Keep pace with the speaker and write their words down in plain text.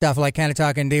stuff like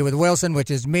Canna-Talk ND with Wilson, which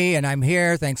is me, and I'm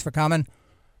here. Thanks for coming.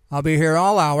 I'll be here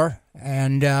all hour,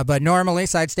 and but normally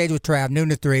side stage with Trav, noon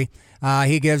to 3.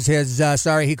 He gives his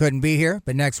sorry he couldn't be here,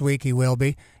 but next week he will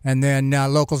be. And then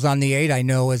Locals on the 8, I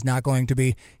know, is not going to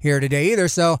be here today either.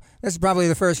 So this is probably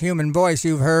the first human voice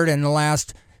you've heard in the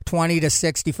last 20 to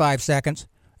 65 seconds.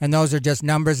 And those are just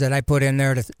numbers that I put in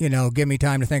there to, give me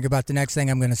time to think about the next thing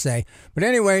I'm going to say. But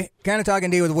anyway, Canna-Talk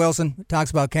ND with Wilson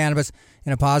talks about cannabis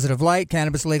in a positive light,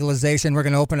 cannabis legalization. We're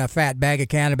going to open a fat bag of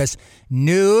cannabis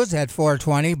news at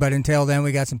 4:20, but until then,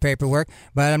 we got some paperwork.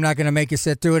 But I'm not going to make you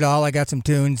sit through it all. I got some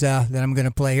tunes that I'm going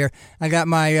to play here. I got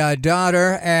my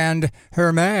daughter and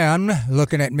her man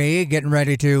looking at me, getting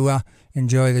ready to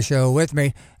enjoy the show with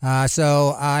me.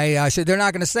 So they're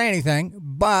not going to say anything,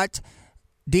 but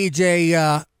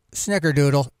DJ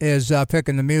Snickerdoodle is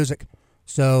picking the music,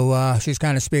 so she's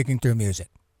kind of speaking through music.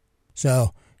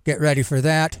 So get ready for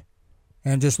that,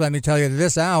 and just let me tell you that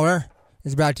this hour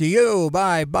is brought to you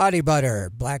by Body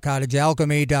Butter,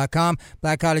 BlackCottageAlchemy.com,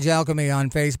 Black Cottage Alchemy on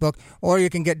Facebook, or you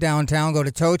can get downtown, go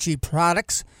to Tochi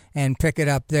Products, and pick it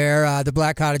up there. The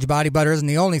Black Cottage Body Butter isn't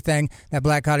the only thing that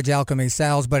Black Cottage Alchemy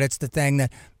sells, but it's the thing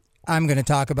that I'm going to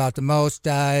talk about the most.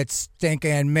 It's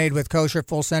stinking made with kosher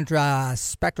full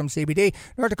spectrum CBD,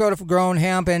 North Dakota grown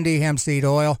hemp, ND hemp seed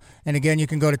oil. And again, you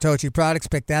can go to Tochi Products,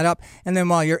 pick that up. And then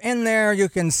while you're in there, you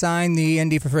can sign the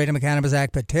ND for Freedom of Cannabis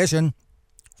Act petition,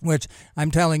 which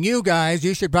I'm telling you guys,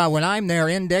 you should probably, when I'm there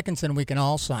in Dickinson, we can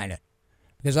all sign it.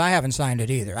 Because I haven't signed it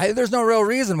either. There's no real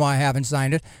reason why I haven't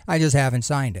signed it. I just haven't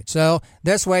signed it. So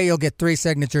this way you'll get 3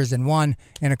 signatures in one.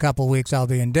 In a couple weeks I'll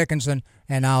be in Dickinson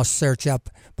and I'll search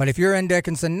up. But if you're in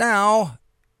Dickinson now,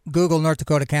 Google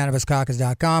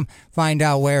NorthDakotaCannabisCaucus.com. Find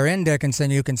out where in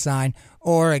Dickinson you can sign.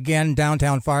 Or again,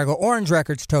 downtown Fargo, Orange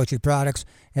Records, Tochi Products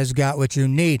has got what you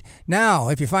need. Now,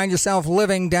 if you find yourself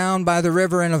living down by the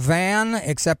river in a van,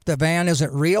 except the van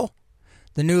isn't real,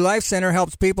 the New Life Center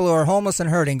helps people who are homeless and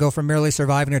hurting go from merely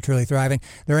surviving to truly thriving.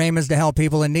 Their aim is to help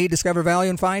people in need discover value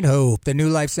and find hope. The New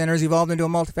Life Center has evolved into a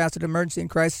multifaceted emergency and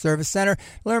crisis service center. To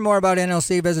learn more about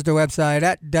NLC, visit their website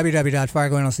at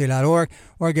www.fargonlc.org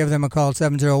or give them a call at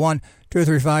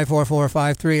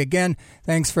 701-235-4453. Again,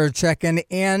 thanks for checking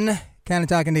in.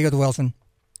 Canna-Talk ND with Wilson.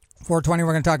 420,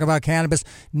 we're going to talk about cannabis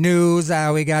news.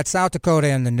 We got South Dakota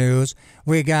in the news.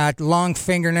 We got long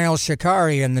fingernail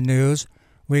shikari in the news.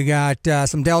 We got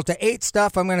some Delta-8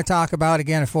 stuff I'm going to talk about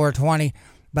again at 420.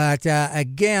 But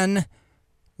again,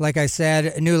 like I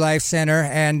said, New Life Center,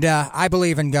 and I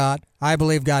believe in God. I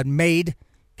believe God made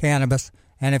cannabis.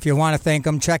 And if you want to thank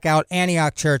Him, check out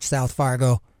Antioch Church, South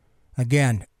Fargo.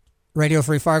 Again,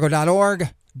 radiofreefargo.org.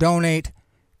 Donate.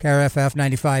 KRFF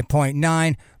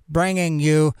 95.9. Bringing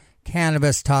you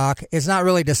cannabis talk. It's not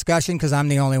really discussion because I'm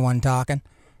the only one talking.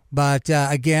 But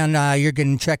again, you're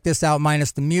going to check this out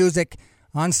minus the music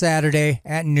on Saturday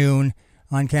at noon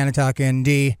on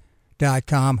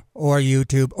CannaTalkND.com or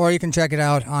YouTube, or you can check it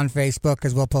out on Facebook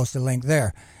because we'll post a link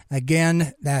there.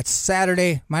 Again, that's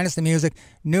Saturday, minus the music,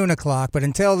 noon o'clock. But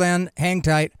until then, hang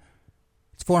tight.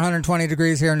 It's 420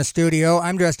 degrees here in the studio.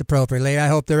 I'm dressed appropriately. I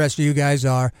hope the rest of you guys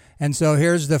are. And so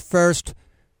here's the first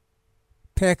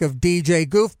pick of DJ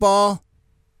Goofball.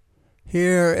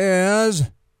 Here is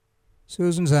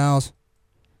Susan's House,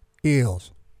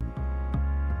 Eels.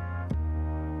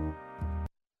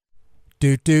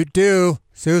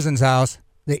 Susan's House,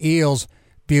 the Eels,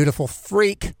 Beautiful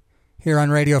Freak, here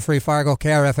on Radio Free Fargo,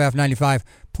 KRFF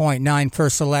 95.9,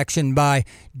 first selection by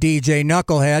DJ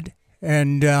Knucklehead.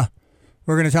 And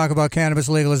we're going to talk about cannabis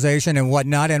legalization and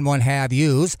whatnot and what have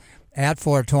yous at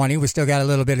 420. We still got a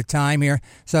little bit of time here.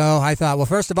 So I thought, well,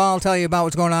 first of all, I'll tell you about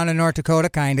what's going on in North Dakota,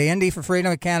 kind of. ND for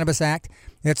Freedom of Cannabis Act.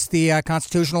 It's the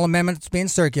constitutional amendment that's being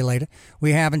circulated.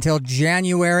 We have until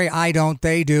January. I don't,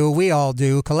 they do, we all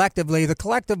do. Collectively, the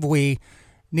collective we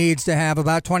needs to have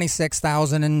about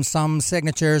 26,000 and some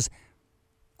signatures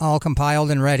all compiled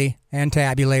and ready and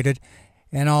tabulated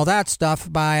and all that stuff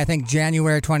by, I think,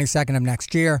 January 22nd of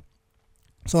next year.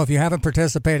 So if you haven't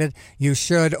participated, you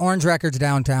should. Orange Records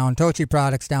downtown, Tochi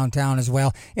Products downtown as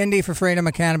well. ND for Freedom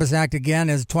of Cannabis Act,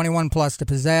 again, is 21 plus to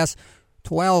possess.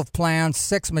 12 plants,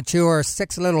 6 mature,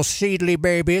 6 little sheedly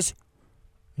babies.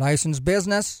 Licensed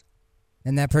business.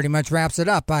 And that pretty much wraps it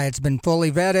up. It's been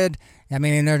fully vetted. I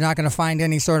mean, they're not going to find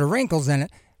any sort of wrinkles in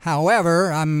it.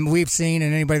 However, we've seen,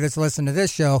 and anybody that's listened to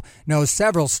this show knows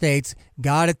several states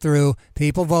got it through.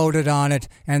 People voted on it.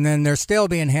 And then they're still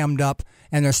being hemmed up.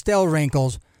 And there's still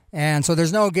wrinkles. And so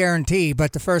there's no guarantee.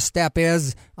 But the first step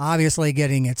is obviously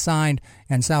getting it signed.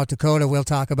 And South Dakota, we'll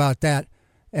talk about that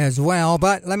as well.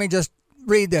 But let me just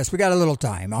read this. We got a little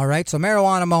time, all right? So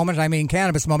marijuana moment, I mean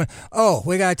cannabis moment. Oh,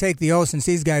 we got to take the oath since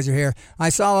these guys are here. I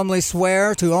solemnly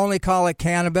swear to only call it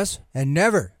cannabis and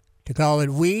never to call it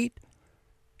weed,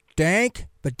 dank,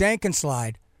 but dank and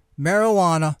slide,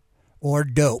 marijuana, or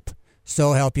dope.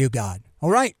 So help you God. All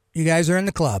right, you guys are in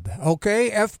the club.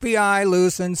 Okay, FBI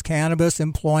loosens cannabis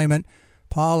employment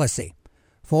policy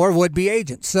for would-be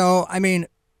agents. So, I mean,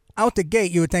 out the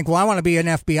gate, you would think, well, I want to be an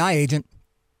FBI agent.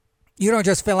 You don't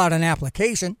just fill out an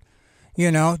application.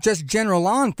 Just general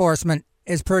law enforcement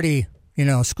is pretty,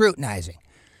 scrutinizing.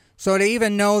 So to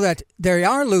even know that they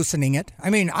are loosening it, I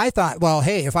mean, I thought, well,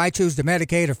 hey, if I choose to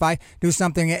medicate, if I do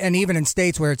something, and even in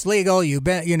states where it's legal, you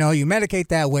medicate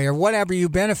that way or whatever you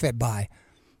benefit by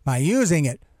using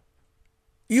it,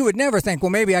 you would never think,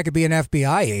 well, maybe I could be an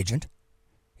FBI agent,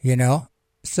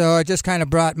 So it just kind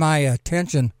of brought my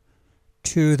attention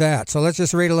to that. So let's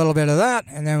just read a little bit of that,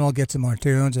 and then we'll get some more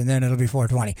tunes, and then it'll be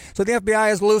 420. So the FBI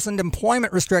has loosened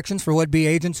employment restrictions for would-be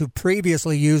agents who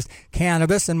previously used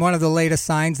cannabis, and one of the latest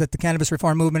signs that the cannabis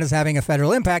reform movement is having a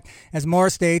federal impact as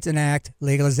more states enact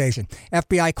legalization.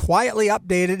 FBI quietly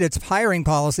updated its hiring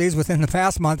policies within the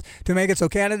past month to make it so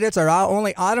candidates are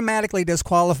only automatically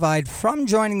disqualified from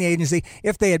joining the agency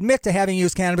if they admit to having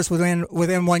used cannabis within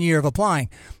 1 year of applying.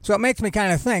 So it makes me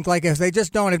kind of think, like, if they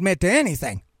just don't admit to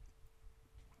anything,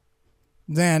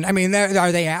 then, I mean,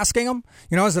 are they asking them?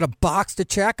 Is it a box to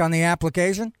check on the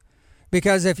application?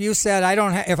 Because if you said,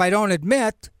 if I don't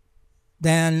admit,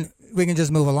 then we can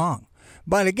just move along.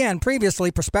 But again,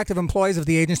 previously, prospective employees of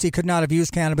the agency could not have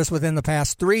used cannabis within the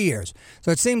past 3 years.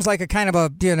 So it seems like a kind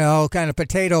of potato,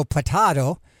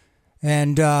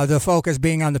 and the focus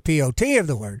being on the POT of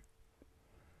the word.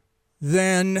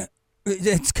 Then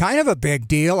it's kind of a big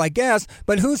deal, I guess,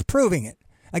 but who's proving it?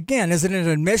 Again, is it an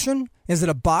admission? Is it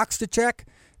a box to check?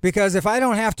 Because if I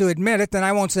don't have to admit it, then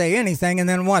I won't say anything. And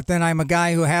then what? Then I'm a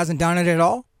guy who hasn't done it at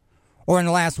all? Or in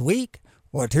the last week?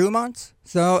 Or 2 months?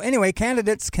 So anyway,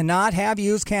 candidates cannot have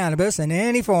used cannabis in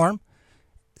any form,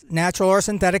 natural or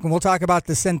synthetic, and we'll talk about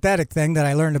the synthetic thing that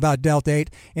I learned about Delta-8,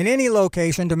 in any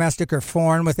location, domestic or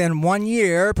foreign, within 1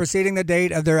 year preceding the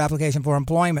date of their application for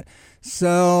employment.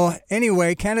 So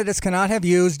anyway, candidates cannot have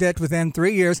used it within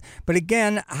 3 years. But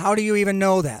again, how do you even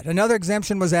know that? Another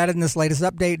exemption was added in this latest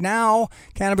update. Now,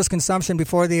 cannabis consumption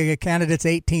before the candidate's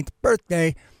 18th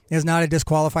birthday is not a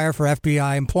disqualifier for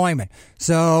FBI employment.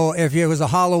 So if it was a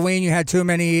Halloween, you had too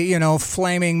many,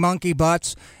 flaming monkey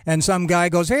butts, and some guy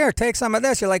goes, here, take some of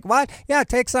this. You're like, what? Yeah,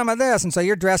 take some of this. And so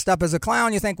you're dressed up as a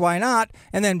clown. You think, why not?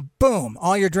 And then, boom,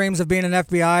 all your dreams of being an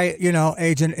FBI,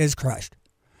 agent is crushed.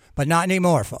 But not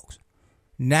anymore, folks.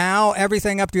 Now,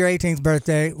 everything up to your 18th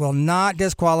birthday will not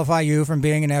disqualify you from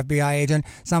being an FBI agent.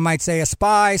 Some might say a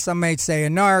spy. Some might say a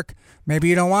narc. Maybe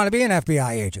you don't want to be an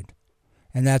FBI agent.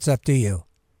 And that's up to you.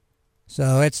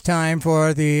 So it's time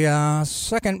for the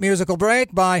second musical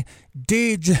break by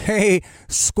DJ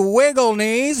Squiggle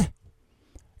Knees.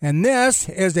 And this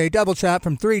is a double shot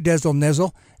from 3 Dizzle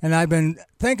Nizzle. And I've been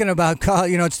thinking about,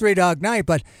 it's 3 Dog Night,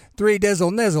 but 3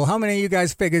 Dizzle Nizzle. How many of you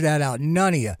guys figured that out?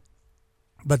 None of you.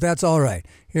 But that's all right.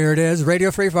 Here it is,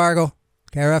 Radio Free Fargo,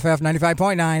 KRFF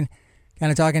 95.9,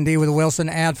 Canna-Talk ND with Wilson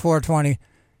at 420.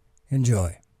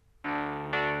 Enjoy.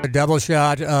 A double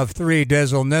shot of 3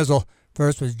 Dizzle Nizzle.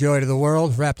 First was Joy to the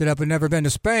World, wrapped it up with Never Been to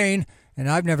Spain, and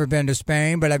I've never been to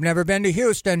Spain, but I've never been to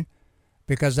Houston,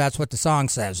 because that's what the song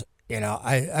says.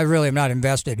 I really am not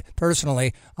invested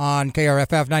personally on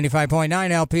KRFF 95.9,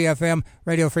 LPFM,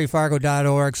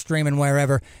 RadioFreeFargo.org, streaming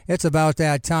wherever. It's about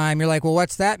that time. You're like, well,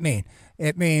 what's that mean?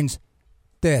 It means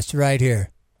this right here.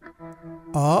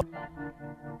 Up.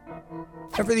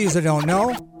 And for these that don't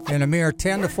know, in a mere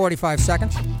 10 to 45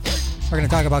 seconds, we're going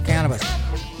to talk about cannabis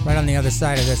right on the other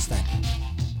side of this thing.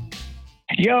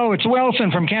 Yo, it's Wilson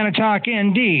from Canna-Talk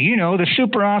ND. The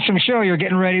super awesome show you're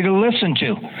getting ready to listen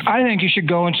to. I think you should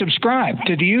go and subscribe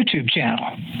to the YouTube channel.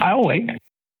 I'll wait.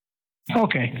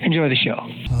 Okay, enjoy the show.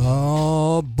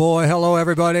 Oh, boy. Hello,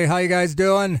 everybody. How you guys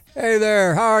doing? Hey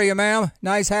there. How are you, ma'am?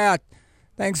 Nice hat.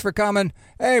 Thanks for coming.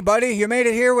 Hey, buddy, you made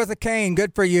it here with a cane.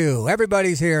 Good for you.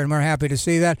 Everybody's here, and we're happy to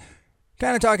see that.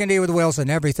 Canna-Talk ND with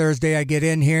Wilson. Every Thursday I get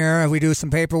in here. We do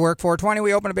some paperwork. 420,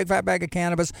 we open a big fat bag of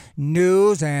cannabis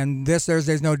news, and this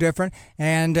Thursday's no different.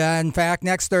 And in fact,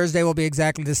 next Thursday will be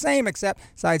exactly the same, except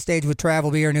Side Stage with Trav will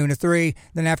be here noon to 3.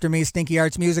 Then after me, Stinky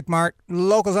Arts Music Mart.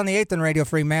 Locals on the 8th and Radio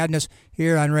Free Madness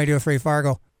here on Radio Free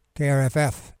Fargo,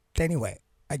 KRFF. Anyway,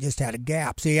 I just had a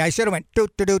gap. See, I should have went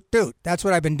doot, doot, doot, doot. That's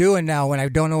what I've been doing now when I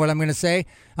don't know what I'm going to say.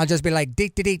 I'll just be like,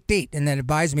 deet, deet, deet, deet, and then it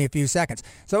buys me a few seconds.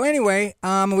 So anyway,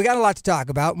 we got a lot to talk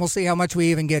about. We'll see how much we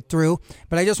even get through.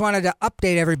 But I just wanted to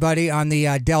update everybody on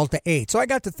the Delta-8. So I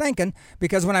got to thinking,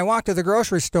 because when I walk to the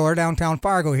grocery store downtown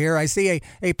Fargo here, I see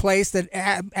a place that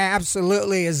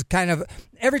absolutely is kind of,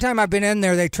 every time I've been in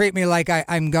there, they treat me like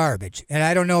I'm garbage. And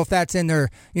I don't know if that's in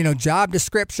their, job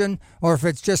description or if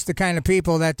it's just the kind of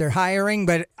people that they're hiring,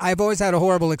 but I've always had a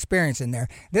horrible experience in there.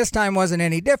 This time wasn't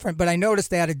any different, but I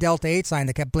noticed they had a Delta-8 sign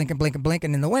that kept blinking, blinking,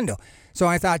 blinking in the window. So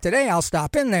I thought today I'll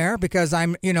stop in there because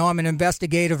I'm an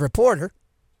investigative reporter,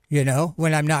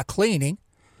 when I'm not cleaning.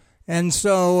 And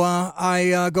so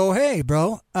I go, hey,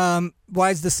 bro,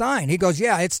 why's the sign? He goes,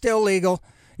 yeah, it's still legal.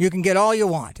 You can get all you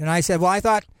want. And I said, well, I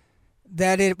thought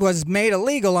that it was made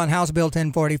illegal on House Bill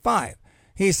 1045.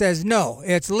 He says, no,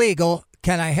 it's legal.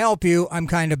 Can I help you? I'm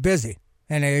kind of busy.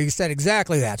 And he said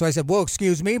exactly that. So I said, well,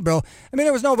 excuse me, bro. I mean,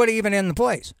 there was nobody even in the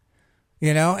place,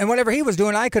 and whatever he was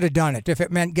doing, I could have done it if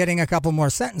it meant getting a couple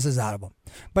more sentences out of him.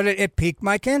 But it piqued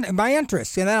my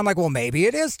interest. And then I'm like, well, maybe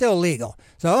it is still legal.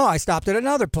 So I stopped at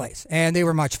another place, and they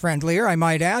were much friendlier, I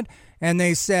might add. And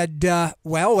they said,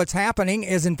 well, what's happening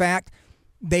is, in fact,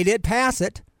 they did pass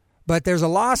it, but there's a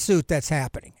lawsuit that's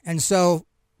happening. And so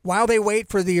while they wait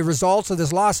for the results of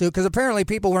this lawsuit, because apparently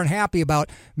people weren't happy about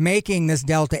making this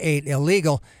Delta-8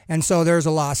 illegal, and so there's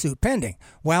a lawsuit pending.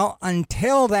 Well,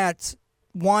 until that's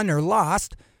won or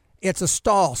lost, it's a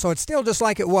stall. So it's still just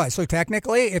like it was. So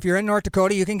technically, if you're in North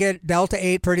Dakota, you can get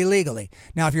Delta-8 pretty legally.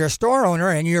 Now, if you're a store owner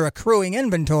and you're accruing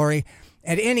inventory,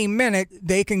 at any minute,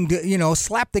 they can,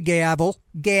 slap the gavel,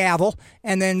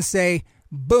 and then say,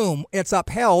 boom, it's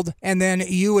upheld, and then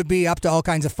you would be up to all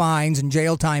kinds of fines and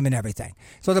jail time and everything.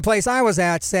 So the place I was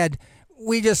at said,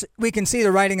 we can see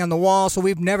the writing on the wall, so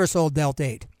we've never sold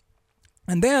Delta-8.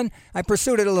 And then I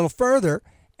pursued it a little further,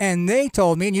 and they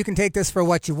told me, and you can take this for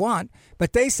what you want,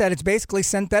 but they said it's basically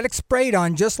synthetic sprayed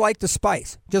on, just like the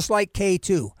spice, just like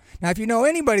K2. Now, if you know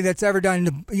anybody that's ever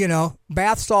done,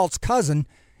 bath salt's cousin,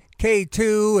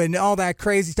 K2 and all that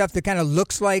crazy stuff that kind of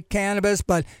looks like cannabis,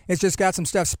 but it's just got some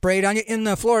stuff sprayed on you. In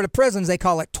the Florida prisons, they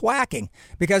call it twacking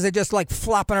because they're just like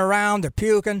flopping around, they're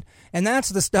puking, and that's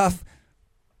the stuff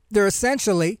they're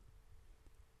essentially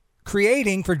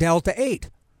creating for Delta-8.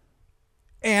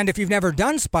 And if you've never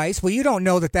done spice, well, you don't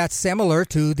know that that's similar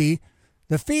to the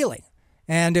feeling.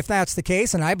 And if that's the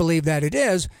case, and I believe that it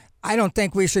is, I don't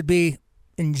think we should be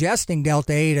ingesting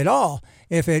Delta-8 at all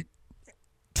if it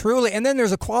truly, and then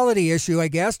there's a quality issue, I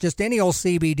guess. Just any old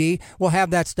CBD will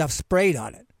have that stuff sprayed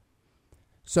on it.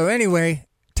 So anyway,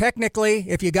 technically,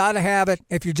 if you got to have it,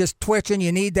 if you're just twitching,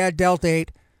 you need that Delta-8,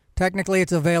 technically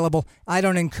it's available. I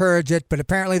don't encourage it, but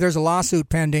apparently there's a lawsuit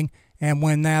pending, and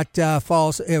when that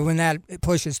when that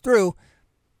pushes through,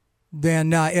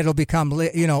 then it'll become,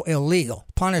 illegal,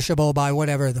 punishable by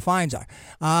whatever the fines are.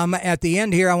 At the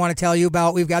end here, I want to tell you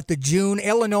about, we've got the June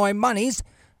Illinois monies.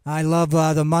 I love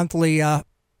the monthly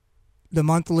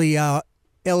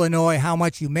Illinois how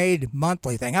much you made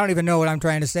monthly thing. I don't even know what I'm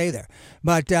trying to say there.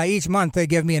 But each month they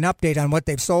give me an update on what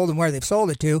they've sold and where they've sold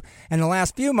it to. And the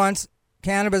last few months,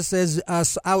 cannabis has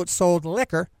outsold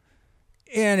liquor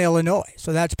in Illinois.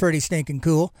 So that's pretty stinking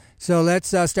cool. So let's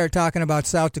start talking about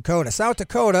South Dakota. South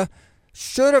Dakota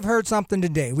should have heard something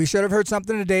today. We should have heard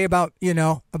something today about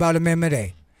Amendment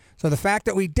A. So the fact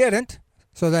that we didn't,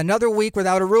 so another week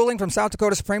without a ruling from South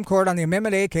Dakota Supreme Court on the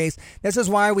Amendment A case. This is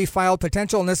why we filed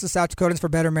potential, and this is South Dakotans for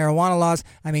Better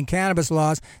Cannabis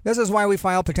laws. This is why we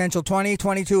filed potential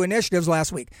 2022 initiatives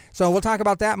last week. So we'll talk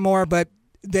about that more, but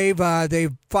they've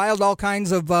filed all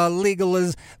kinds of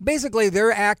legalism. Basically,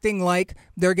 they're acting like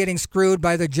they're getting screwed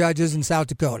by the judges in South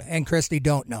Dakota, and Christie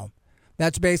don't know.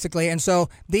 That's basically, and so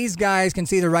these guys can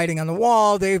see the writing on the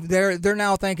wall. They're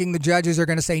now thinking the judges are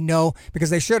going to say no because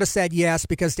they should have said yes,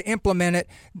 because to implement it,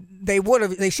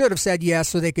 they should have said yes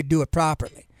so they could do it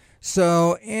properly.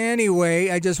 So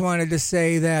anyway, I just wanted to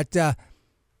say that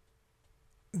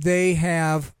they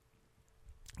have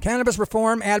cannabis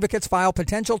reform advocates file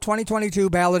potential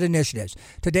 2022 ballot initiatives.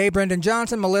 Today, Brendan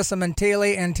Johnson, Melissa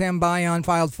Mantilli, and Tim Bayon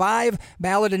filed 5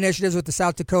 ballot initiatives with the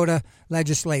South Dakota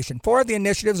legislation. 4 of the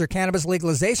initiatives are cannabis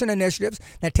legalization initiatives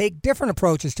that take different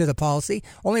approaches to the policy.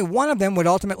 Only one of them would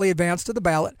ultimately advance to the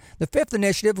ballot. The 5th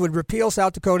initiative would repeal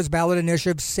South Dakota's ballot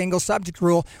initiative's single subject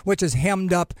rule, which is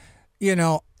hemmed up,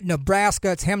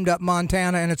 Nebraska, it's hemmed up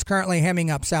Montana, and it's currently hemming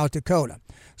up South Dakota.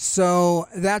 So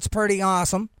that's pretty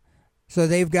awesome. So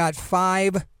they've got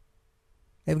 5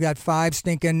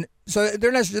 stinking, so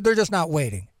they're just not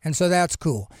waiting. And so that's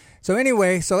cool. So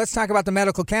anyway, so let's talk about the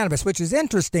medical cannabis, which is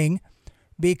interesting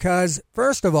because,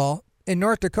 first of all, in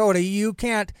North Dakota, you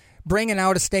can't bring an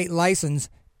out-of-state license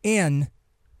in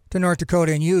to North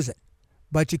Dakota and use it.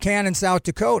 but you can in South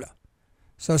Dakota.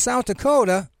 So South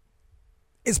Dakota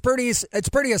is pretty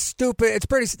stupid,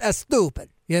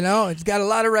 you know. It's got a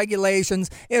lot of regulations.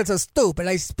 It's a stupid.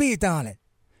 I speak on it.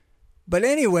 But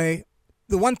anyway,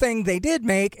 the one thing they did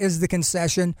make is the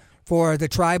concession for the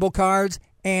tribal cards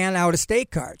and out-of-state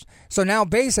cards. So now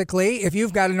basically, if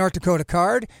you've got a North Dakota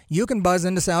card, you can buzz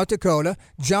into South Dakota,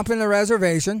 jump in the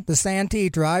reservation, the Santee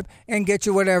tribe, and get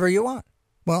you whatever you want.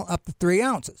 Well, up to 3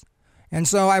 ounces. And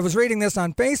so I was reading this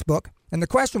on Facebook, and the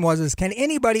question was, can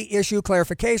anybody issue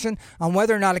clarification on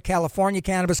whether or not a California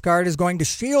cannabis card is going to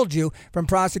shield you from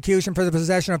prosecution for the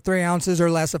possession of 3 ounces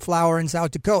or less of flower in South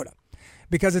Dakota?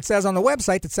 Because it says on the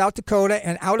website that South Dakota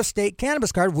and out-of-state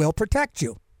cannabis card will protect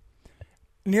you.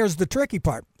 And here's the tricky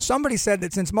part. Somebody said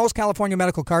that since most California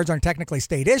medical cards aren't technically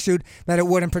state issued, that it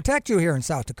wouldn't protect you here in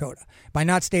South Dakota. By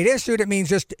not state issued, it means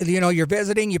just, you're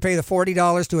visiting, you pay the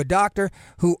 $40 to a doctor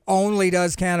who only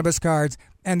does cannabis cards,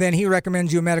 and then he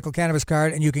recommends you a medical cannabis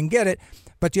card, and you can get it.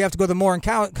 But you have to go the more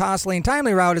costly and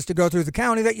timely route is to go through the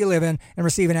county that you live in and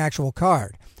receive an actual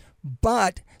card.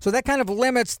 But, so that kind of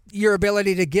limits your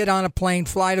ability to get on a plane,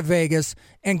 fly to Vegas,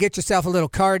 and get yourself a little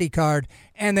cardy card,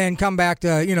 and then come back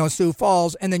to, Sioux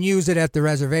Falls, and then use it at the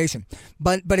reservation.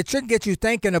 But it should get you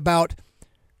thinking about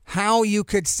how you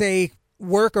could, say,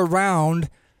 work around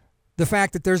the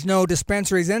fact that there's no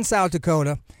dispensaries in South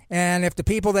Dakota, and if the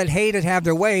people that hate it have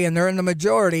their way, and they're in the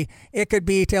majority, it could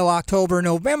be till October,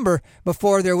 November,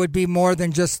 before there would be more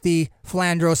than just the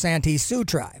Flandreau Santee Sioux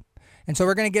tribe. And so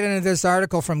we're going to get into this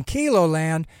article from Kilo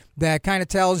Land that kind of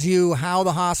tells you how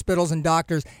the hospitals and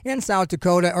doctors in South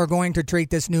Dakota are going to treat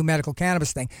this new medical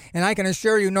cannabis thing. And I can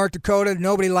assure you, North Dakota,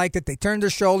 nobody liked it. They turned their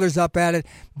shoulders up at it.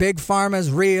 Big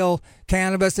Pharma's real.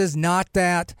 Cannabis is not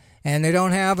that. And they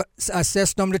don't have a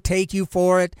system to take you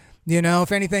for it.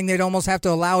 If anything, they'd almost have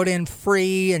to allow it in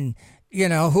free and,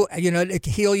 to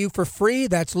heal you for free.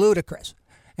 That's ludicrous.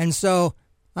 And so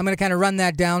I'm going to kind of run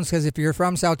that down because if you're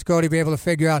from South Dakota, you'll be able to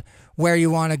figure out where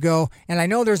you want to go. And I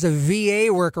know there's a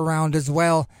VA workaround as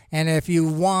well. And if you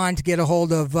want, get a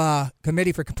hold of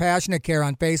Committee for Compassionate Care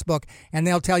on Facebook, and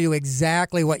they'll tell you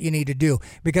exactly what you need to do.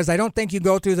 Because I don't think you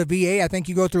go through the VA. I think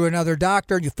you go through another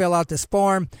doctor, you fill out this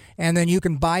form, and then you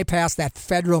can bypass that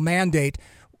federal mandate,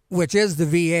 which is the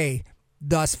VA,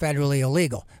 thus federally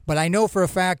illegal. But I know for a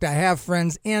fact I have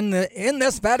friends in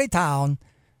this very town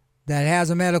that has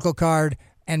a medical card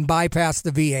and bypass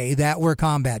the VA that were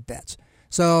combat vets.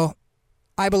 So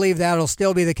I believe that'll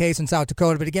still be the case in South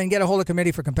Dakota. But again, get a hold of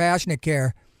Committee for Compassionate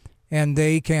Care, and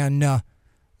they can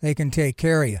take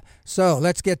care of you. So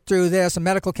let's get through this.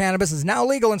 Medical cannabis is now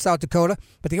legal in South Dakota,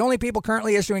 but the only people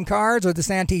currently issuing cards are the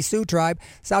Santee Sioux tribe.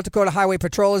 South Dakota Highway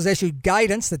Patrol has issued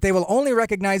guidance that they will only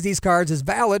recognize these cards as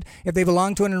valid if they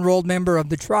belong to an enrolled member of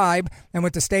the tribe. And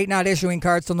with the state not issuing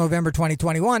cards till November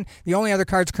 2021, the only other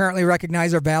cards currently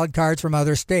recognized are valid cards from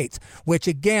other states, which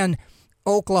again,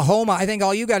 Oklahoma, I think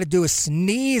all you got to do is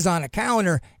sneeze on a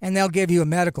counter and they'll give you a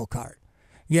medical card.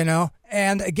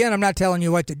 And again, I'm not telling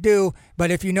you what to do, but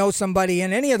if you know somebody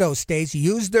in any of those states,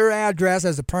 use their address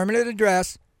as a permanent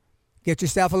address, get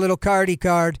yourself a little cardy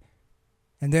card,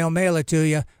 and they'll mail it to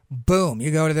you. Boom,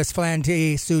 you go to this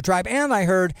Santee Sioux tribe. And I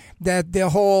heard that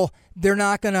they're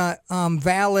not going to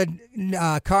valid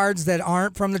cards that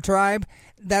aren't from the tribe.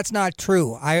 That's not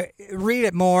true. I read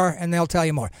it more and they'll tell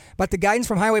you more. But the guidance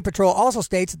from Highway Patrol also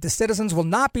states that the citizens will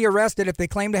not be arrested if they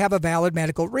claim to have a valid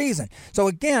medical reason. So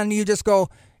again, you just go,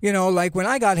 like when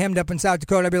I got hemmed up in South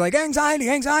Dakota, I'd be like, anxiety,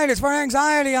 it's for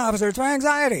anxiety, officer, it's for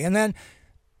anxiety. And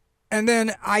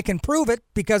then I can prove it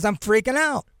because I'm freaking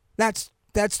out. That's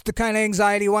the kind of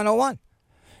anxiety 101.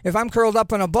 If I'm curled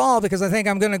up in a ball because I think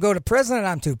I'm going to go to prison and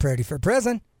I'm too pretty for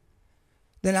prison,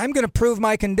 then I'm going to prove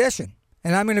my condition.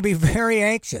 And I'm going to be very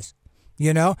anxious,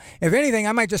 If anything,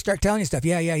 I might just start telling you stuff.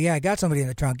 Yeah, I got somebody in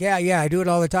the trunk. Yeah, I do it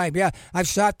all the time. Yeah, I've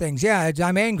shot things. Yeah,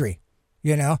 I'm angry,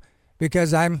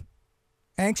 because I'm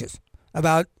anxious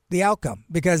about the outcome.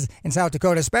 Because in South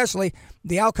Dakota especially,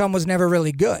 the outcome was never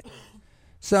really good.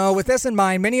 So with this in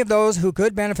mind, many of those who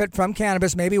could benefit from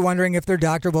cannabis may be wondering if their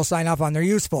doctor will sign off on their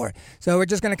use for it. So we're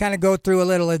just going to kind of go through a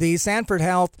little of these. Sanford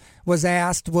Health was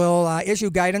asked, will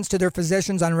issue guidance to their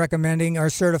physicians on recommending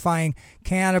or certifying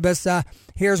cannabis.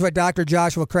 Here's what Dr.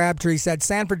 Joshua Crabtree said.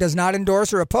 Sanford does not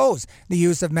endorse or oppose the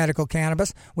use of medical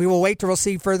cannabis. We will wait to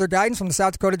receive further guidance from the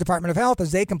South Dakota Department of Health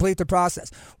as they complete the process,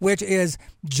 which is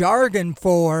jargon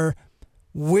for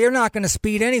we're not going to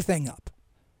speed anything up.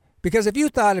 Because if you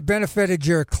thought it benefited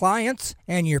your clients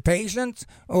and your patients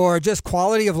or just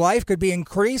quality of life could be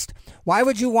increased, why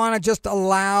would you want to just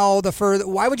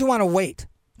why would you want to wait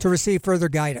to receive further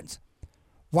guidance?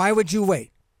 Why would you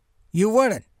wait? You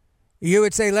wouldn't. You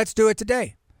would say, let's do it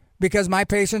today. because my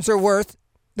patients are worth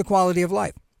the quality of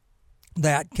life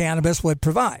that cannabis would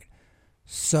provide.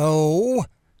 So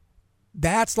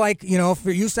that's like,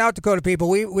 for you South Dakota people,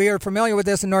 we are familiar with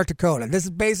this in North Dakota. This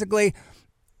is basically,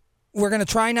 we're going to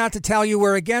try not to tell you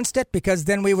we're against it because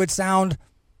then we would sound,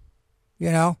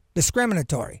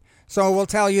 discriminatory. So we'll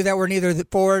tell you that we're neither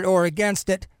for it or against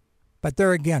it, but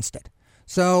they're against it.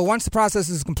 So once the process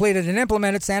is completed and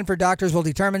implemented, Sanford doctors will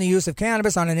determine the use of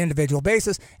cannabis on an individual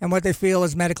basis and what they feel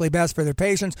is medically best for their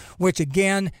patients, which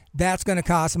again, that's going to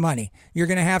cost money. You're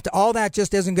going to have to, all that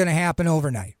just isn't going to happen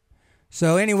overnight.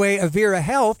 So anyway, Avera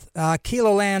Health,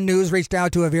 Keloland News reached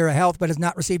out to Avera Health but has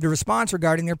not received a response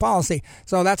regarding their policy.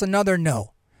 So that's another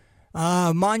no.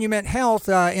 Monument Health,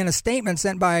 in a statement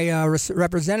sent by a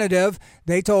representative,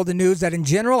 they told the news that in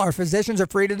general, our physicians are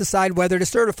free to decide whether to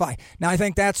certify. Now, I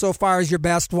think that so far is your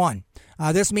best one.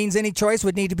 This means any choice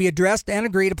would need to be addressed and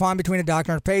agreed upon between a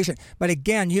doctor and a patient. But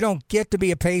again, you don't get to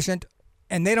be a patient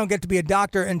and they don't get to be a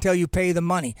doctor until you pay the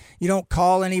money. You don't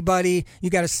call anybody. You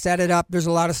got to set it up. There's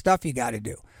a lot of stuff you got to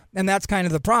do. And that's kind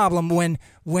of the problem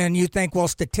when you think, well,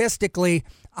 statistically,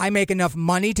 I make enough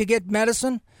money to get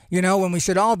medicine. When we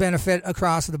should all benefit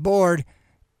across the board,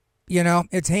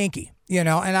 it's hinky, and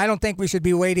I don't think we should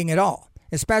be waiting at all,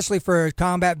 especially for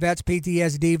combat vets,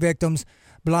 PTSD victims,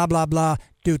 blah, blah, blah,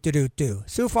 do.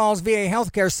 Sioux Falls VA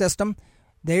healthcare system,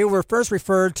 they were first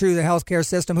referred to the healthcare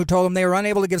system who told them they were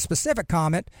unable to give specific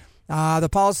comment. The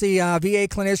policy, VA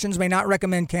clinicians may not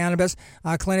recommend cannabis.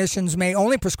 Clinicians may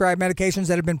only prescribe medications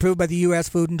that have been approved by the U.S.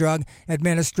 Food and Drug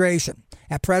Administration.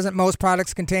 At present, most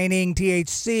products containing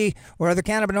THC or other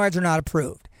cannabinoids are not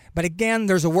approved. But again,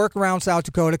 there's a workaround. South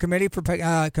Dakota Committee for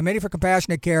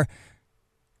Compassionate Care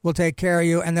will take care of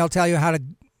you, and they'll tell you how to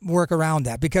work around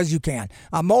that because you can.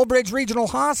 Mulbridge Regional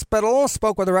Hospital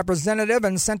spoke with a representative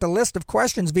and sent a list of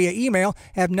questions via email.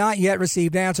 Have not yet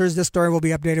received answers. This story will be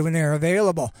updated when they're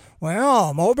available.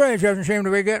 Well, Mulbridge doesn't seem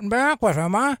to be getting back with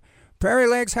them, huh? Prairie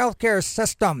Lakes Healthcare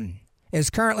System is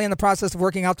currently in the process of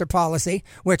working out their policy,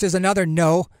 which is another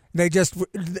no. They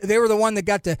were the one that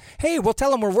got to, hey, we'll tell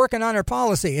them we're working on our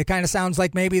policy. It kind of sounds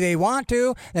like maybe they want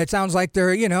to. It sounds like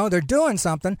they're doing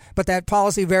something, but that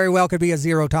policy very well could be a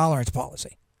zero tolerance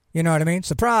policy. You know what I mean?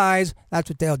 Surprise. That's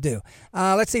what they'll do.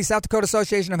 Let's see. South Dakota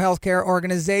Association of Healthcare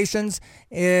Organizations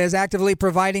is actively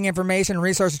providing information and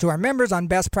resources to our members on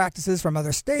best practices from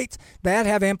other states that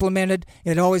have implemented.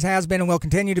 It always has been and will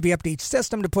continue to be up to each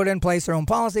system to put in place their own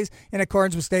policies in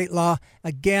accordance with state law.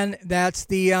 Again, that's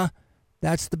the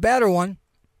better one.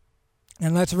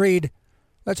 And let's read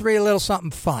a little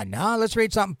something fun. Let's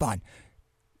read something fun.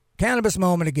 Cannabis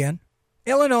moment again.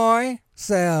 Illinois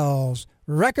sells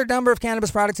record number of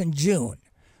cannabis products in June.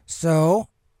 So,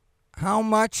 how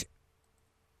much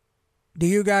do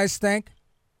you guys think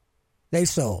they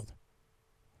sold?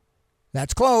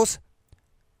 That's close.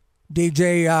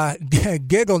 DJ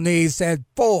Giggle Knees said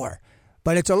 4,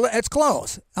 but it's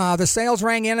close. The sales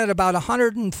rang in at about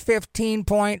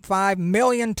 115.5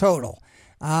 million total.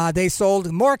 They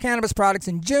sold more cannabis products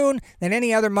in June than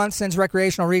any other month since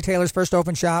recreational retailers first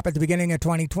opened shop at the beginning of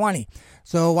 2020.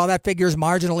 So while that figure is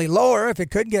marginally lower, if it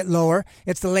could get lower,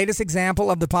 it's the latest example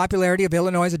of the popularity of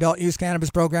Illinois' adult use cannabis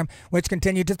program, which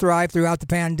continued to thrive throughout the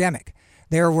pandemic.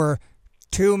 There were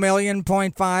 2.5 million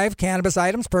cannabis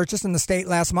items purchased in the state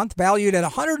last month, valued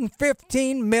at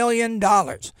 $115 million.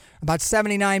 About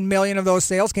 79 million of those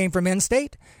sales came from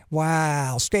in-state.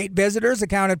 Wow. State visitors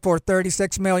accounted for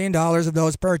 $36 million of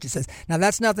those purchases. Now,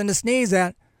 that's nothing to sneeze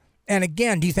at. And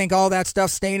again, do you think all that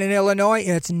stuff's staying in Illinois?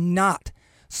 It's not.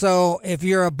 So if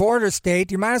you're a border state,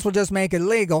 you might as well just make it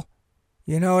legal.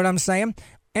 You know what I'm saying?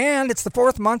 And it's the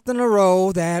 4th month in a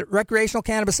row that recreational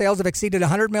cannabis sales have exceeded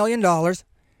 $100 million.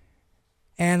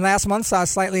 And last month saw a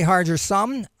slightly larger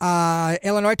sum.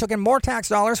 Illinois took in more tax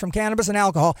dollars from cannabis and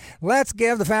alcohol. Let's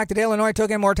give the fact that Illinois took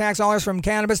in more tax dollars from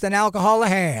cannabis than alcohol a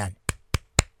hand.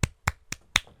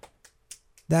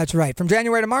 That's right. From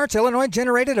January to March, Illinois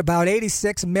generated about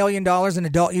 $86 million in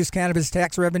adult use cannabis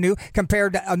tax revenue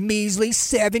compared to a measly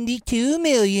 $72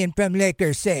 million from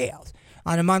liquor sales.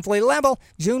 On a monthly level,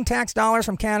 June tax dollars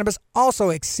from cannabis also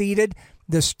exceeded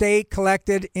the state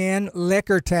collected in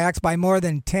liquor tax by more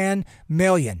than $10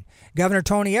 million. Governor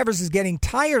Tony Evers is getting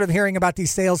tired of hearing about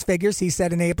these sales figures, he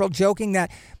said in April, joking that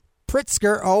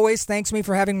Pritzker always thanks me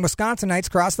for having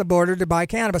Wisconsinites cross the border to buy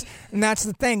cannabis. And that's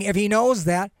the thing. If he knows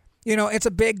that, it's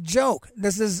a big joke.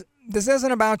 This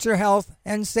isn't about your health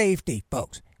and safety,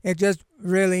 folks. It just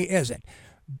really isn't.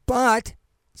 But,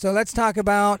 so let's talk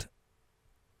about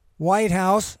White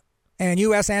House and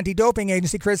U.S. Anti-Doping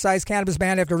Agency criticized cannabis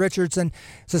ban after Richardson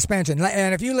suspension.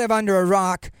 And if you live under a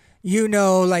rock,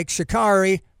 like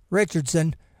Sha'Carri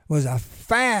Richardson was a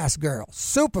fast girl,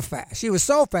 super fast. She was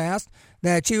so fast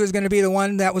that she was going to be the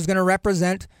one that was going to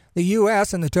represent the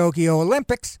U.S. in the Tokyo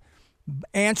Olympics.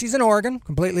 And she's in Oregon,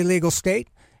 completely legal state,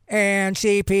 and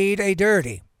she peed a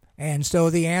dirty. And so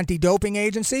the anti-doping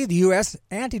agency, the U.S.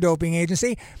 anti-doping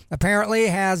agency, apparently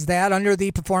has that under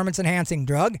the performance-enhancing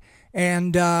drug,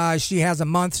 and she has a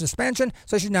month suspension,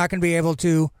 so she's not going to be able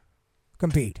to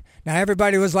compete. Now,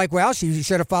 everybody was like, well, she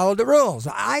should have followed the rules.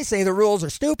 I say the rules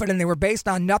are stupid, and they were based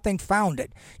on nothing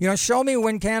founded. Show me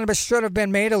when cannabis should have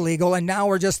been made illegal, and now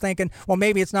we're just thinking, well,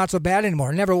 maybe it's not so bad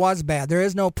anymore. It never was bad. There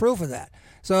is no proof of that.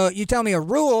 So you tell me a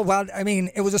rule, well, I mean,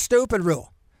 it was a stupid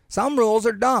rule. Some rules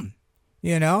are dumb,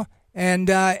 and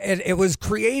it was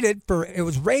created it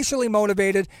was racially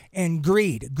motivated and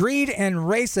greed. Greed and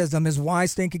racism is why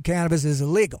stinking cannabis is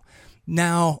illegal.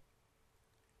 Now,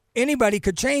 anybody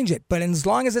could change it, but as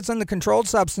long as it's in the controlled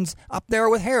substance up there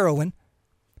with heroin,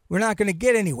 we're not going to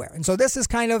get anywhere. And so this is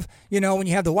kind of, when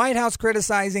you have the White House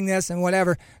criticizing this and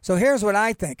whatever. So here's what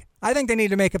I think. I think they need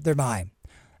to make up their mind.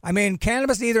 I mean,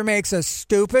 cannabis either makes us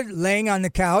stupid, laying on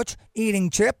the couch, eating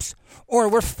chips, or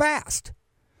we're fast.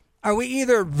 Are we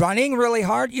either running really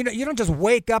hard? You don't just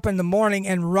wake up in the morning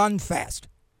and run fast.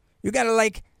 You got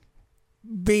to,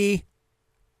 be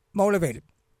motivated,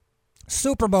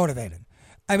 super motivated.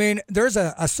 I mean, there's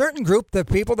a certain group of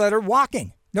people that are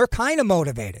walking. They're kind of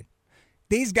motivated.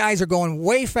 These guys are going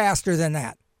way faster than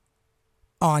that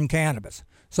on cannabis.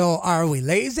 So are we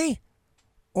lazy,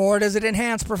 or does it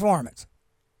enhance performance?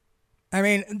 I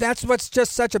mean, that's what's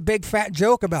just such a big fat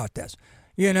joke about this,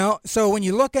 So when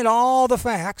you look at all the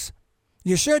facts,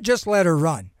 you should just let her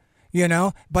run,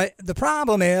 But the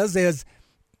problem is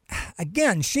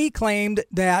again, she claimed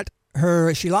that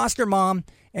she lost her mom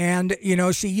and,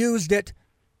 she used it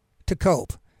to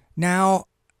cope. Now,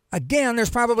 again, there's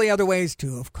probably other ways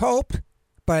to have coped,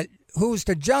 but who's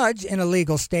to judge in a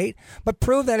legal state, but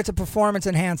prove that it's a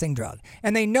performance-enhancing drug.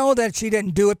 And they know that she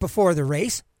didn't do it before the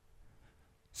race.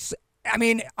 So, I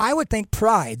mean, I would think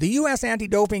pride. The U.S.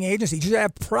 anti-doping agency should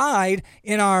have pride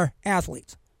in our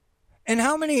athletes. And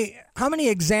how many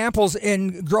examples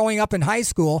in growing up in high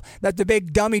school that the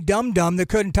big dummy dum-dum that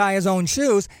couldn't tie his own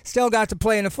shoes still got to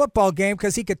play in a football game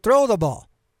because he could throw the ball?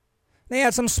 They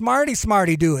had some smarty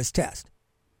do his test.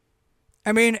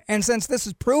 I mean, and since this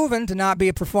is proven to not be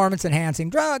a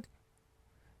performance-enhancing drug,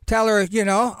 tell her,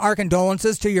 our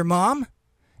condolences to your mom.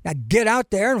 Now get out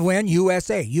there and win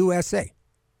USA.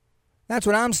 That's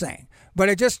what I'm saying. But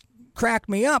it just cracked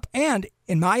me up. And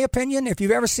in my opinion, if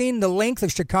you've ever seen the length of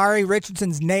Sha'Carri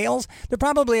Richardson's nails, they're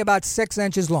probably about 6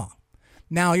 inches long.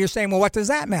 Now you're saying, well, what does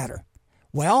that matter?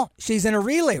 Well, she's in a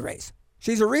relay race.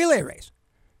 She's a relay race.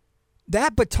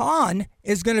 That baton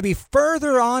is going to be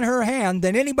further on her hand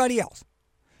than anybody else.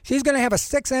 She's going to have a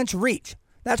 6-inch reach.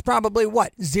 That's probably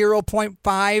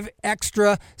 0.5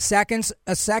 extra seconds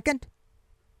a second?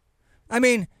 I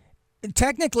mean,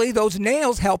 technically, those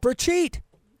nails help her cheat.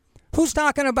 Who's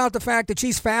talking about the fact that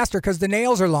she's faster because the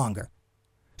nails are longer?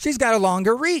 She's got a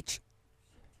longer reach.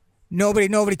 Nobody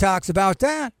talks about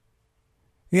that.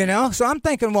 So I'm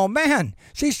thinking, well, man,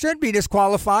 she should be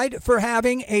disqualified for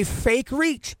having a fake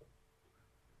reach.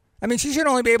 I mean, she should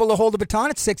only be able to hold the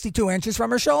baton at 62 inches from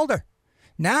her shoulder.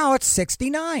 Now it's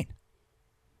 69.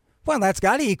 Well, that's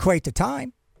got to equate to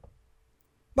time.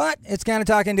 But it's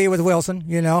Canna-Talk ND with Wilson.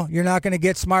 You're not going to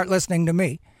get smart listening to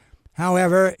me.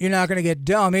 However, you're not going to get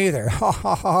dumb either.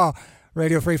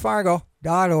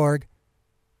 RadioFreeFargo.org.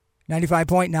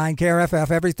 95.9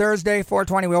 KRFF. Every Thursday,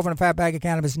 4:20, we open a fat bag of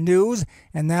cannabis news,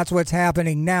 and that's what's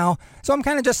happening now. So I'm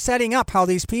kind of just setting up how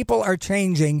these people are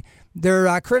changing.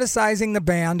 They're criticizing the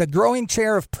ban. A growing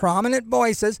chair of prominent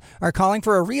voices are calling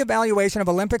for a reevaluation of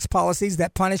Olympics policies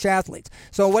that punish athletes.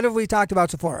 So what have we talked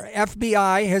about so far?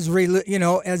 FBI has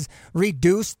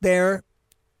reduced their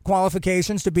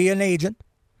qualifications to be an agent.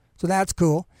 So that's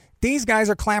cool. These guys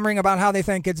are clamoring about how they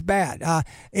think it's bad.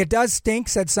 It does stink,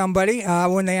 said somebody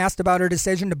when they asked about her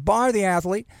decision to bar the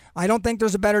athlete. I don't think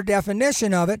there's a better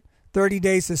definition of it.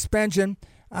 30-day suspension.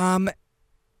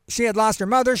 She had lost her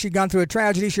mother. She'd gone through a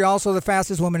tragedy. She's also the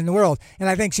fastest woman in the world. And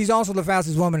I think she's also the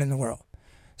fastest woman in the world.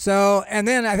 So, and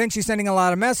then I think she's sending a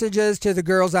lot of messages to the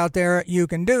girls out there. You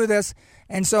can do this.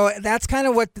 And so that's kind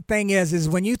of what the thing is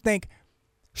when you think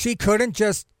she couldn't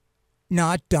just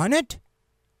not done it.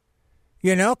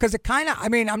 Because it kind of,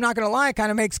 I'm not going to lie, it kind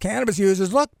of makes cannabis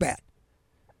users look bad.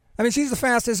 I mean, she's the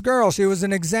fastest girl. She was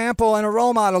an example and a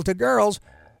role model to girls.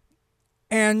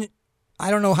 And I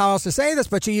don't know how else to say this,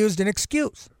 but she used an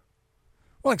excuse.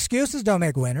 Well, excuses don't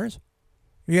make winners,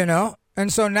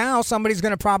 And so now somebody's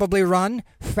going to probably run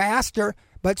faster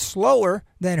but slower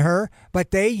than her,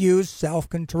 but they use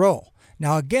self-control.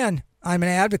 Now, again, I'm an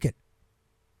advocate.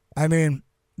 I mean,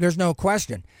 there's no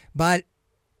question. But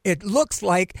it looks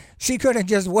like she couldn't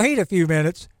just wait a few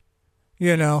minutes,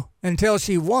 until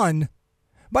she won.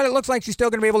 But it looks like she's still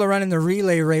going to be able to run in the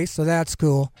relay race, so that's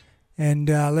cool. And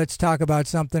let's talk about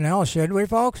something else, should we,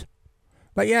 folks?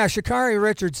 But yeah, Sha'Carri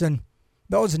Richardson,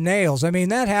 those nails, I mean,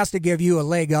 that has to give you a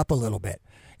leg up a little bit.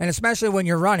 And especially when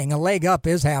you're running, a leg up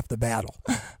is half the battle.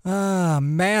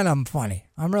 Man, I'm funny.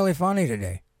 I'm really funny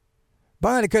today.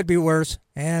 But it could be worse.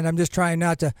 And I'm just trying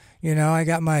not to, I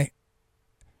got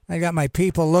my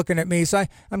people looking at me. So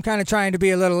I'm kind of trying to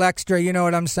be a little extra. You know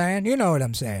what I'm saying? You know what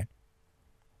I'm saying.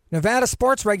 Nevada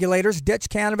sports regulators ditched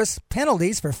cannabis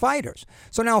penalties for fighters.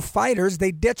 So now fighters,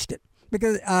 they ditched it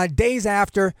because days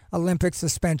after Olympic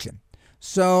suspension.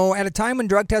 So at a time when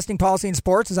drug testing policy in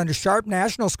sports is under sharp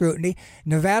national scrutiny,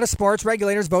 Nevada sports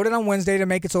regulators voted on Wednesday to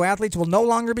make it so athletes will no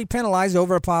longer be penalized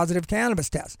over a positive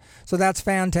cannabis test. So that's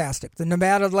fantastic. The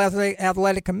Nevada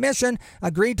Athletic Commission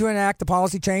agreed to enact the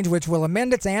policy change, which will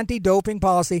amend its anti-doping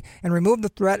policy and remove the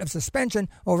threat of suspension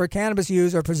over cannabis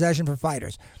use or possession for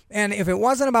fighters. And if it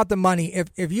wasn't about the money,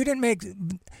 if you didn't make...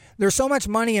 There's so much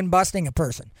money in busting a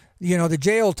person. The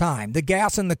jail time, the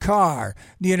gas in the car,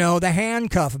 the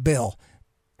handcuff bill.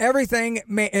 Everything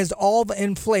is all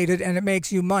inflated and it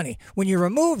makes you money. When you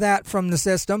remove that from the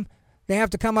system, they have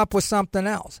to come up with something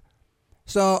else.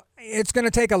 So it's going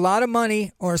to take a lot of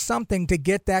money or something to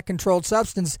get that controlled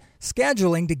substance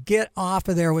scheduling to get off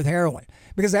of there with heroin.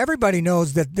 Because everybody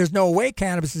knows that there's no way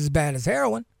cannabis is as bad as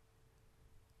heroin.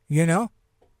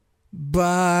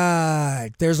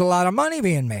 But there's a lot of money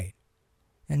being made.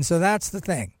 And so that's the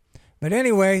thing. But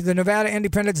anyway, the Nevada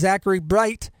Independent Zachary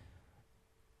Bright,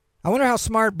 I wonder how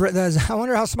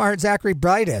smart Zachary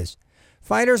Bright is.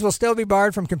 Fighters will still be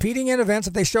barred from competing in events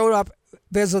if they showed up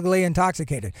visibly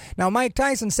intoxicated. Now, Mike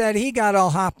Tyson said he got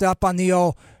all hopped up on the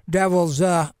old Devil's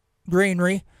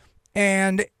greenery,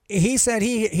 and he said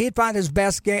he fought his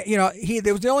best game.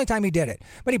 It was the only time he did it.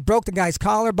 But he broke the guy's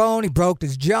collarbone. He broke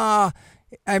his jaw.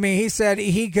 I mean, he said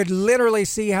he could literally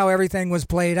see how everything was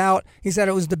played out. He said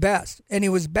it was the best, and he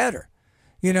was better.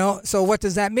 So what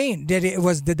does that mean? Did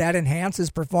that enhance his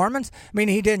performance? I mean,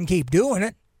 he didn't keep doing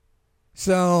it.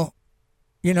 So,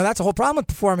 that's the whole problem with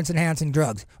performance-enhancing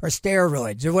drugs or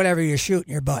steroids or whatever you shoot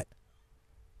in your butt.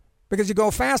 Because you go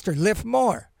faster, lift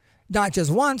more. Not just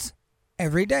once,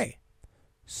 every day.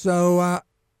 So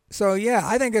yeah,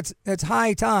 I think it's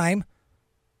high time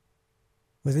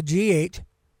with a GH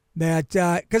that,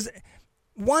 because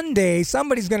one day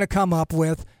somebody's going to come up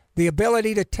with the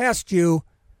ability to test you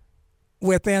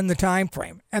within the time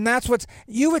frame. And that's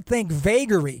you would think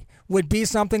vagary would be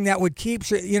something that would keep,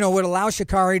 would allow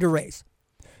Sha'Carri to race.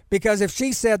 Because if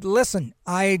she said, listen,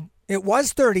 it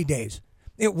was 30 days.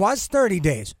 It was 30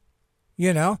 days.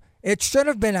 It should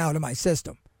have been out of my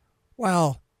system.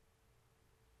 Well,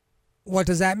 what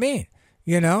does that mean?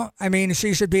 I mean,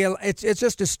 she should be, it's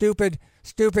just a stupid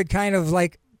kind of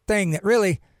like thing that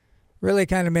really, really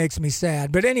kind of makes me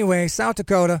sad. But anyway, South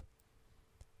Dakota,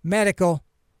 medical.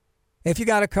 If you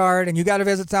got a card and you got to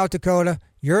visit South Dakota,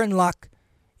 you're in luck.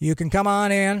 You can come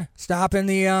on in, stop in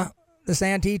the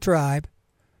Santee tribe,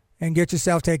 and get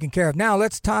yourself taken care of. Now,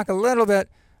 let's talk a little bit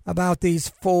about these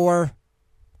 4.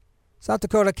 South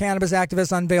Dakota cannabis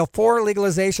activists unveil 4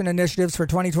 legalization initiatives for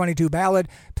 2022 ballot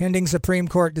pending Supreme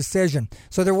Court decision.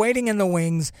 So they're waiting in the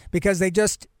wings because they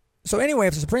just... So anyway,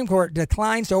 if the Supreme Court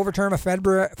declines to overturn a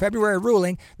February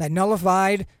ruling that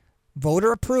nullified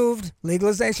voter-approved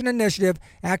legalization initiative,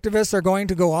 activists are going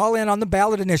to go all in on the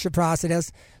ballot initiative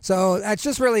process. So that's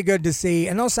just really good to see.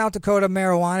 And those South Dakota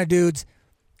marijuana dudes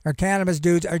or cannabis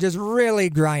dudes are just really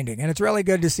grinding. And it's really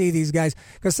good to see these guys.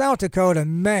 Because South Dakota,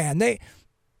 man,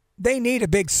 they need a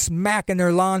big smack in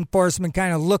their law enforcement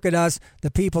kind of look at us, the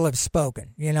people have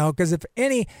spoken. Because if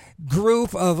any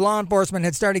group of law enforcement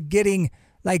had started getting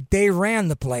like they ran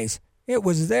the place, it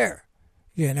was there.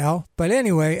 But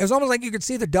anyway, it was almost like you could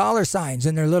see the dollar signs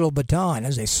in their little baton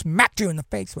as they smacked you in the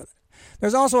face with it.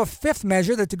 There's also a 5th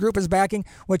measure that the group is backing,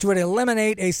 which would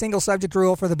eliminate a single subject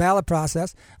rule for the ballot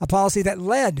process, a policy that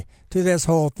led to this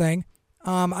whole thing.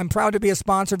 I'm proud to be a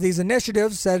sponsor of these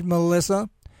initiatives, said Melissa.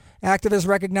 Activists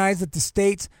recognize that the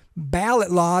state's ballot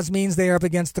laws means they are up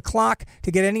against the clock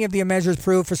to get any of the measures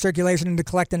approved for circulation and to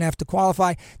collect enough to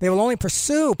qualify. They will only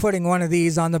pursue putting one of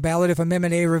these on the ballot if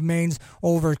Amendment A remains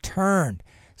overturned.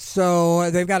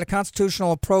 So they've got a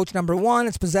constitutional approach. Number 1,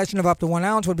 its possession of up to 1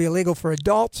 ounce would be illegal for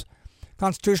adults.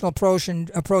 Constitutional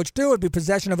approach 2 would be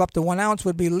possession of up to 1 ounce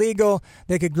would be legal.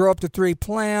 They could grow up to 3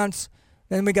 plants.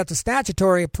 Then we got the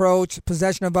statutory approach.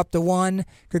 Possession of up to 1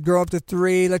 could grow up to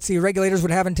 3. Let's see, regulators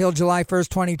would have until July 1st,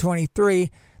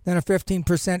 2023. Then a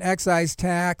 15% excise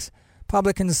tax.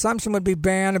 Public consumption would be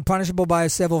banned and punishable by a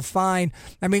civil fine.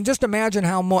 I mean, just imagine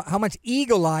how much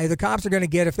eagle eye the cops are going to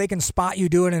get if they can spot you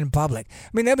doing it in public. I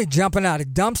mean, they'll be jumping out of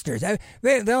dumpsters.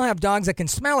 They'll have dogs that can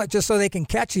smell it just so they can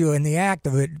catch you in the act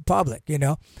of it in public, you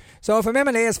know. So if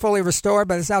MMA is fully restored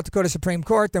by the South Dakota Supreme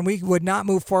Court, then we would not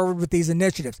move forward with these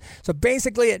initiatives. So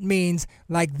basically it means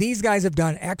like these guys have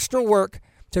done extra work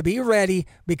to be ready,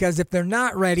 because if they're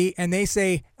not ready and they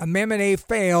say Amendment A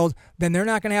failed, then they're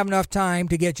not going to have enough time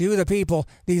to get you, the people,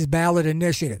 these ballot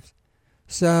initiatives.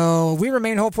 So we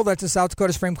remain hopeful that the South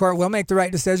Dakota Supreme Court will make the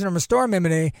right decision and restore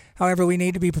Amendment A. However, we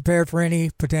need to be prepared for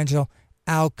any potential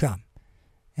outcome.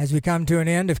 As we come to an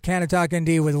end of Canna-Talk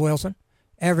ND with Wilson,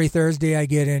 every Thursday I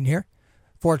get in here.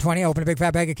 4:20, I open a big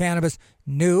fat bag of cannabis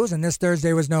news, and this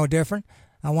Thursday was no different.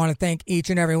 I want to thank each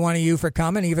and every one of you for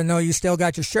coming, even though you still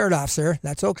got your shirt off, sir.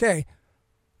 That's okay.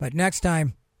 But next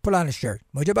time, put on a shirt.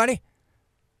 Would you, buddy?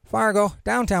 Fargo,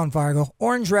 downtown Fargo,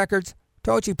 Orange Records,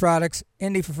 Tochi Products,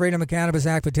 Indy for Freedom of Cannabis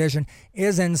Act petition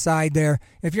is inside there.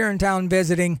 If you're in town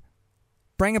visiting,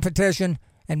 bring a petition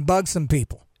and bug some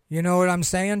people. You know what I'm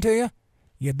saying to you?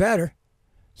 You better.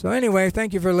 So anyway,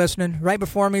 thank you for listening. Right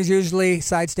before me is usually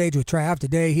Side Stage with Trav.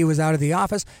 Today he was out of the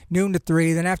office, noon to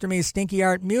 3. Then after me is Stinky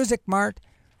Art Music Mart.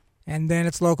 And then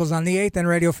it's Locals on the 8th and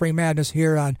Radio Free Madness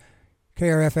here on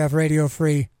KRFF Radio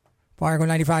Free Fargo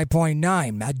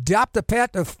 95.9. Adopt a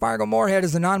Pet of Fargo Moorhead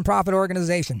is a nonprofit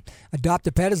organization. Adopt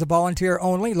a Pet is a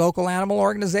volunteer-only local animal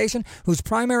organization whose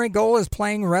primary goal is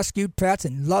playing rescued pets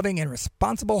in loving and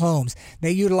responsible homes.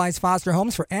 They utilize foster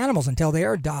homes for animals until they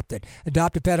are adopted.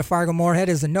 Adopt a Pet of Fargo Moorhead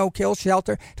is a no-kill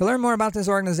shelter. To learn more about this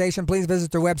organization, please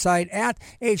visit their website at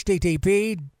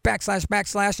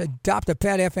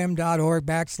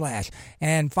http://adoptapetfm.org/.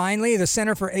 And finally, the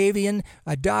Center for Avian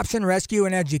Adoption, Rescue,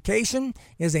 and Education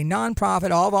is a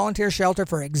nonprofit all-volunteer shelter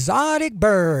for exotic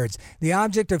birds. The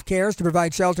object of care is to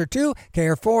provide shelter to,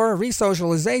 care for,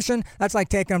 resocialization. That's like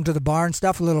taking them to the bar and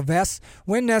stuff with little vests,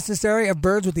 when necessary, of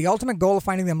birds with the ultimate goal of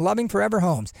finding them loving forever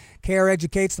homes. CARE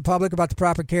educates the public about the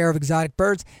proper care of exotic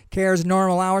birds. CARE's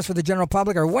normal hours for the general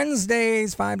public are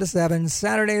Wednesdays 5 to 7,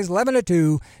 Saturdays 11 to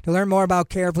 2. To learn more about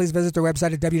CARE, please visit their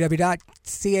website at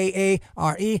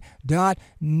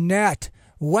www.caare.net.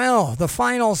 Well, the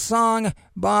final song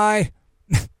by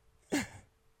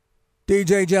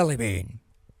DJ Jellybean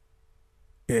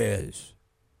is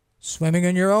Swimming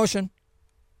in Your Ocean.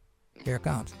 Here it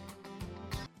comes.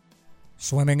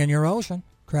 Swimming in Your Ocean.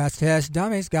 Crash Test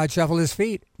Dummies. God Shuffled His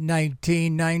Feet.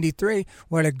 1993.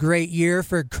 What a great year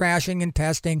for crashing and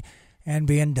testing and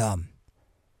being dumb.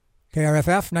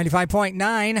 KRFF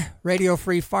 95.9, Radio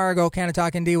Free Fargo,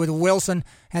 Canna-Talk ND with Wilson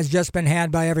has just been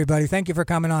had by everybody. Thank you for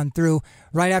coming on through.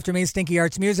 Right after me, Stinky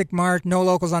Arts Music Mart, No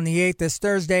Locals on the 8th this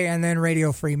Thursday, and then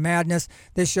Radio Free Madness.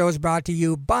 This show is brought to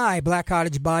you by Black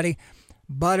Cottage Body.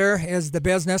 Butter is the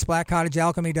business,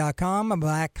 blackcottagealchemy.com,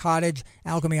 Black Cottage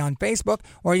Alchemy on Facebook,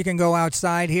 or you can go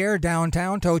outside here,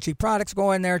 downtown, Tochi Products.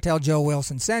 Go in there, tell Joe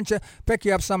Wilson sent you, pick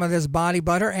you up some of this body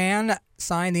butter, and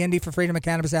sign the Indy for Freedom of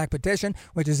Cannabis Act petition,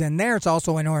 which is in there. It's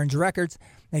also in Orange Records.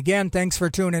 Again, thanks for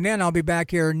tuning in. I'll be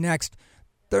back here next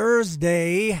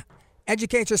Thursday.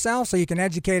 Educate yourself so you can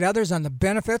educate others on the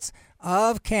benefits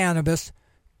of cannabis.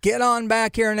 Get on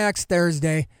back here next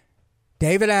Thursday.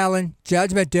 David Allen,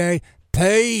 Judgment Day.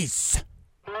 Peace.